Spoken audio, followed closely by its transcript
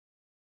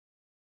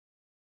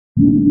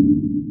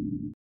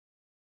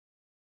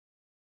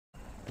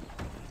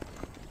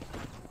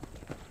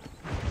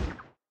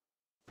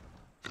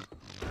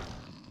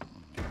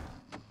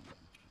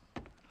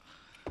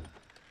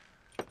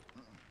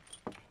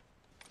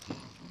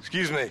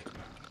Excuse me.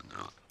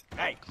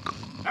 Hey,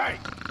 hey,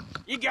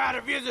 you got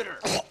a visitor.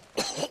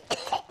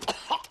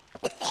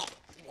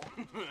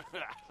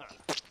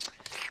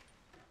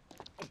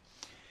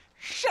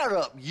 Shut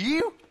up,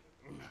 you!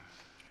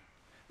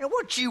 And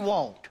what you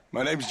want?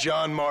 My name's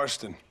John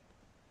Marston.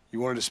 You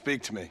wanted to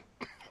speak to me.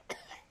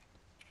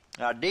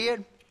 I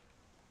did?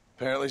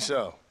 Apparently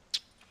so.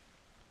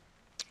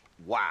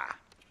 Why?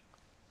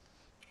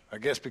 I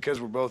guess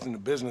because we're both in the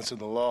business of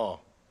the law.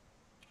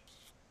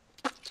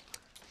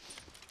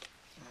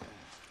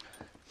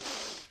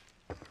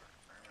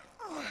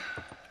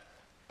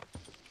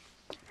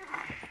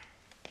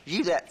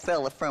 You that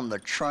fella from the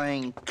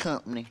train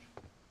company?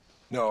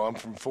 No, I'm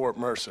from Fort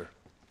Mercer.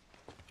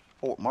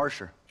 Fort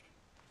Mercer?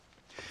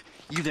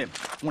 You them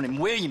one of them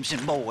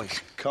Williamson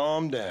boys?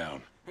 Calm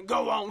down.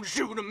 Go on,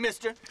 shoot him,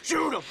 mister.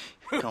 Shoot him.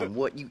 Come on,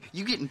 what,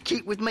 you getting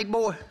kicked with me,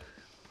 boy?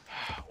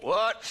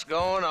 What's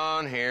going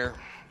on here?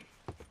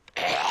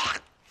 I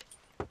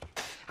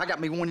got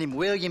me one of them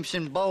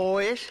Williamson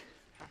boys.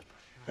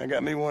 I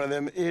got me one of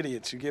them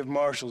idiots who give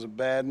marshals a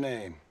bad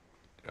name.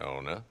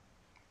 Jonah,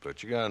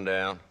 put your gun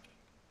down.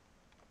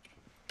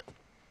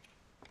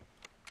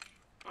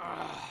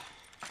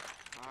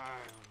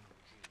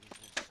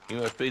 You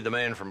must be the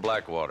man from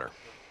Blackwater.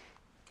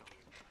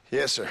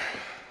 Yes, sir.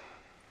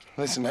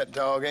 Listen, that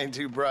dog ain't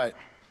too bright,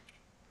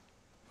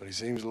 but he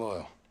seems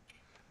loyal.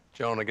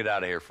 Jonah, get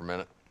out of here for a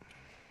minute.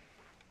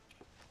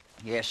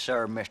 Yes,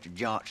 sir, Mr.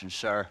 Johnson,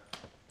 sir.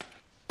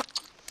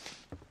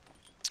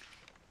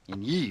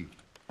 And you.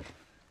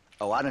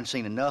 Oh, I done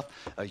seen enough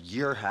of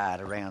your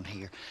hide around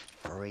here,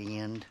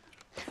 friend.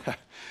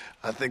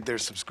 I think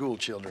there's some school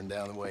children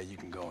down the way you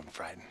can go and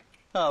frighten.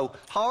 Oh,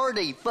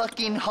 hardy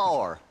fucking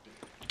har.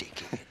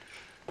 Dickhead.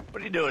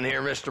 What are you doing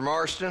here, Mr.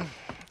 Marston?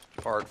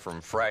 Apart from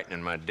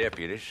frightening my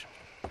deputies.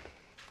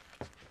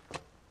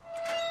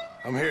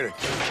 I'm here to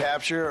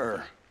capture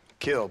or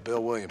kill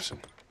Bill Williamson.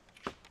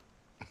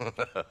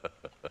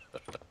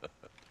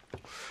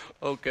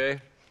 Okay.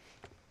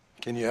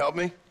 Can you help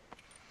me?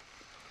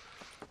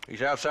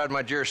 He's outside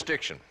my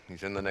jurisdiction.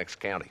 He's in the next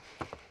county.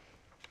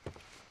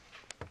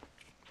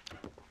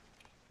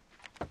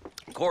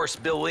 Of course,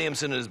 Bill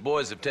Williamson and his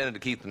boys have tended to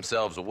keep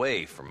themselves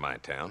away from my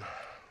town.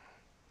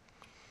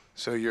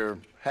 So you're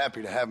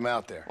happy to have him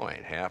out there? Well, I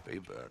ain't happy,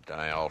 but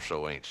I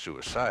also ain't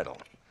suicidal.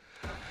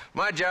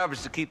 My job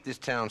is to keep this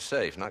town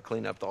safe, not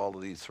clean up all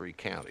of these 3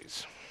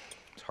 counties.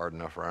 It's hard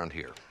enough around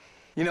here.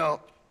 You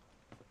know,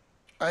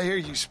 I hear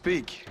you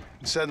speak,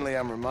 and suddenly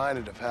I'm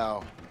reminded of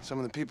how some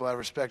of the people I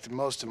respected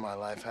most in my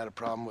life had a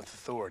problem with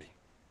authority.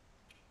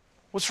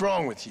 What's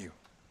wrong with you?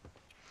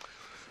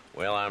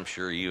 Well, I'm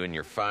sure you and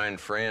your fine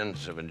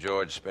friends have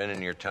enjoyed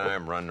spending your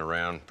time running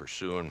around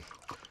pursuing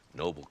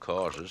noble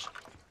causes.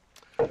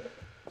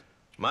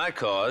 My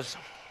cause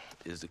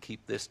is to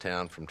keep this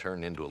town from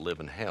turning into a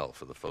living hell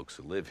for the folks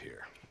who live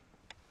here.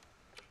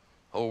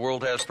 Whole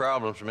world has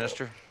problems,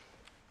 mister,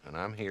 and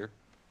I'm here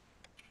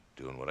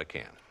doing what I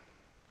can.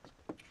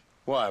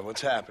 Why?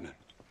 What's happening?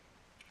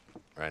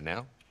 Right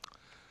now,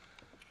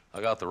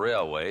 I got the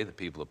railway, the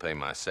people who pay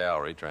my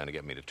salary, trying to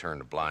get me to turn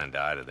a blind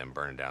eye to them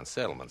burning down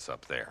settlements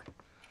up there.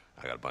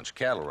 I got a bunch of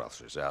cattle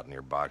rustlers out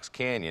near Box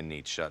Canyon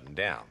needs shutting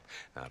down.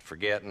 Not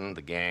forgetting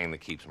the gang that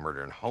keeps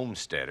murdering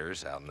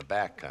homesteaders out in the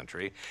back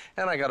country.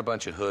 And I got a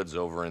bunch of hoods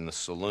over in the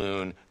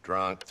saloon,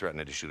 drunk,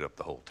 threatening to shoot up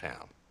the whole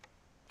town.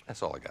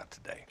 That's all I got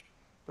today.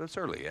 But it's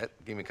early yet.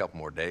 Give me a couple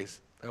more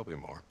days. There'll be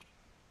more.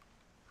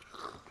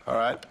 All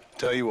right,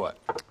 tell you what.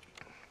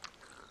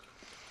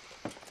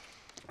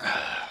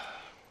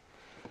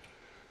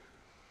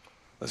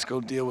 Let's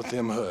go deal with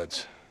them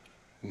hoods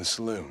in the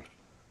saloon.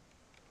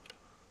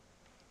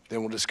 Then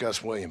we'll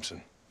discuss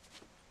Williamson.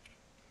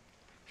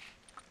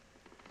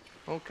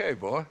 Okay,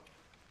 boy.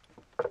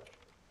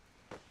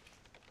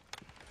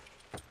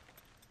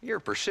 You're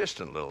a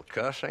persistent little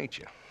cuss, ain't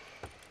you?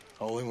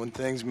 Only when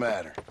things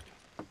matter.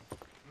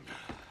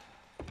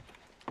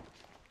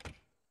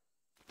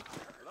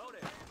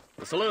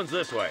 The saloon's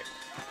this way.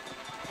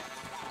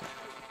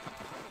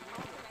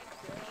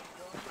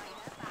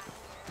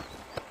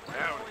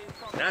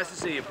 Howdy. Nice to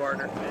see you,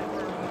 partner.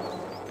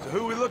 So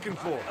who are we looking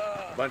for?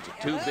 A bunch of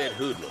two-bit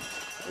hoodlums,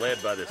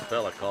 led by this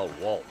fella called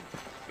Walton.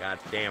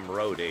 Goddamn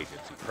road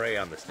agents who prey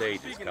on the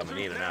stages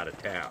coming in and out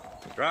of town.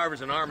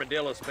 Drivers in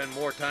Armadillo spend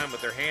more time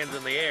with their hands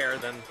in the air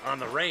than on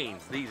the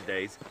reins these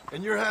days.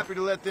 And you're happy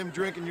to let them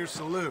drink in your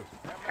saloon?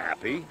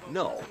 Happy?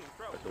 No.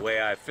 But the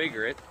way I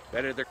figure it,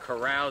 better they're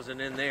carousing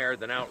in there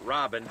than out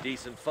robbing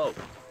decent folk.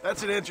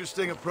 That's an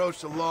interesting approach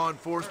to law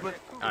enforcement.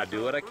 I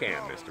do what I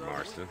can, Mr.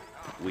 Marston.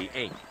 We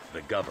ain't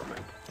the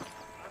government.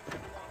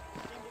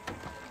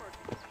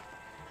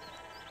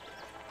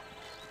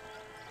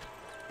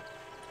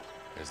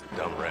 There's the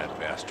dumb rat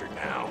bastard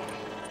now.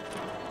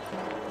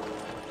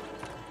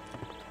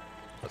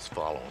 Let's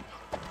follow him.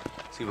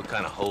 See what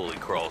kind of hole he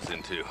crawls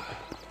into.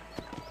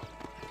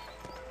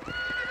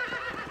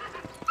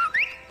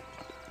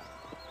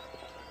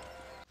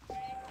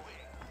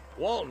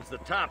 Walton's the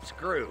top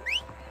screw.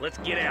 Let's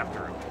get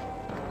after him.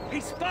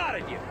 He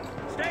spotted you.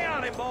 Stay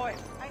on him, boy.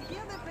 I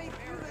hear that they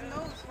threw the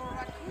nose for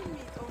raccoon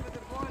meat over the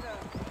border.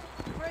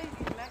 Crazy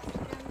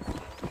Mexicans.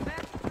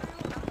 That's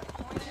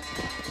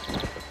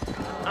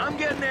true. I'm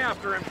getting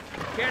after him.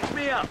 Catch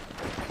me up.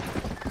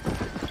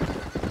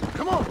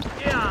 Come on!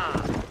 Yeah.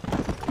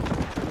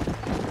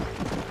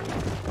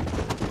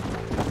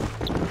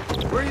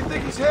 Where do you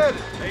think he's headed?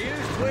 They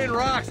use Twin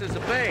Rocks as a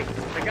base.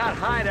 They got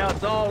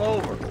hideouts all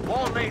over.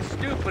 Walton ain't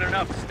stupid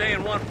enough to stay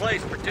in one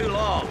place for too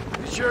long.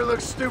 He sure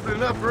looks stupid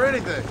enough for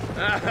anything.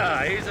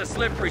 He's a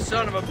slippery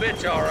son of a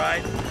bitch, all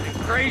right. And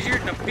crazier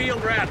than a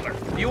peeled rattler.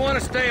 If you want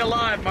to stay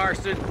alive,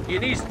 Marston, you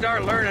need to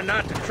start learning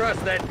not to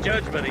trust that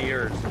judgment of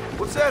yours.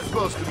 What's that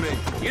supposed to mean?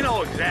 You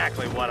know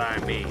exactly what I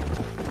mean.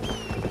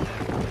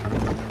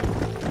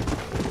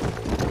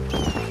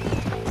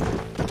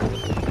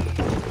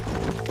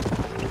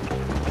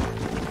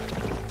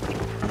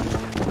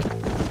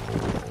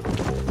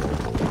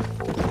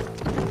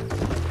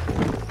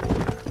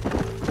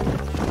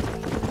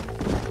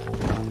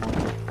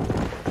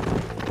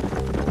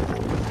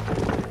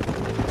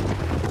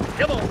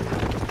 Come on.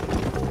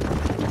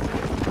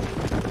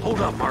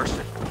 Hold up,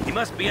 Marston. He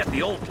must be at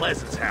the old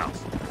Pleasance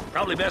house.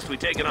 Probably best we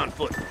take it on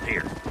foot from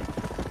here.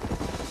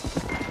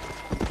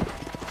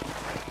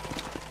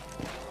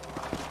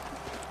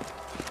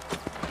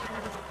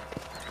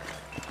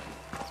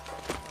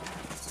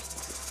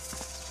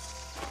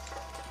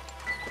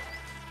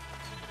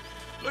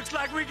 Looks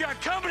like we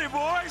got company,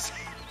 boys.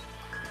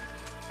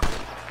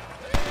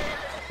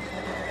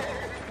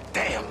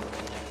 Damn!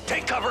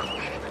 Take cover!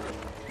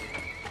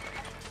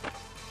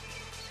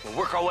 We'll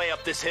work our way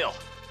up this hill.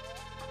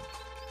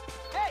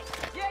 Hey,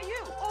 yeah,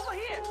 you, over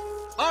here.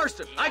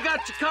 Marston, I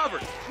got you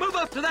covered. Move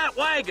up to that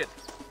wagon.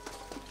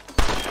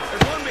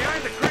 There's one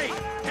behind the crate.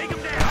 Take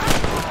him down.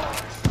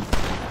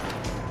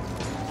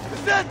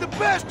 Is that the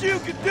best you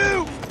could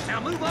do? Now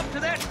move up to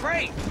that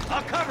crate.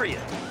 I'll cover you.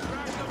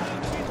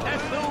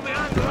 That fool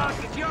behind the rock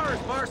is yours,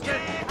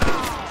 Marston.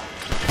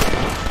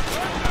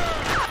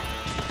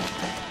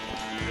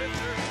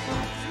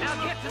 Now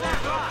get to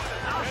that rock.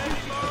 I'll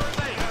shoot you from the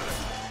face.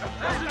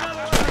 There's another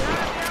one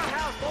behind the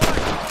outhouse,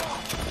 boys.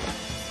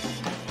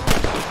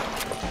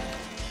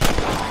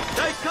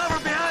 Take cover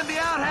behind the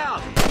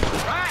outhouse.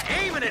 Try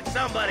aiming at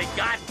somebody,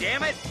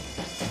 goddammit.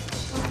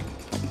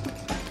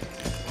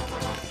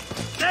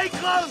 Stay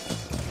close.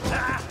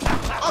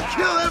 I'll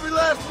kill every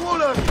last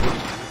one of you!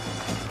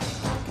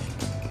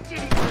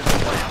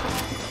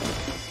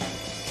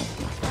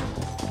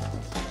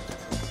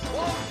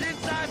 Walton's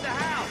inside the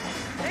house.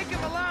 Take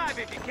him alive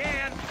if you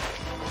can.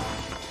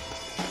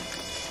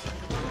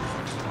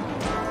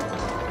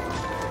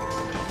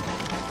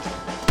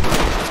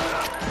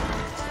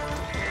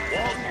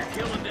 Walton, your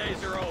killing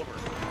days are over.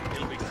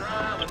 It'll be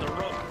trial and the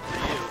rope for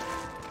you.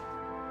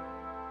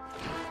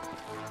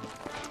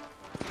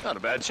 Not a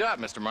bad shot,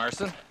 Mr.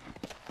 Marston. Why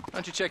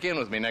don't you check in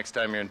with me next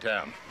time you're in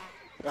town?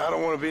 I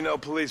don't want to be no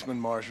policeman,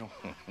 Marshal.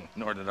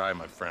 Nor did I,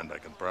 my friend, I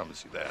can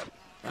promise you that.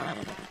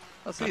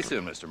 I'll see you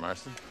soon, Mr.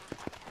 Marston.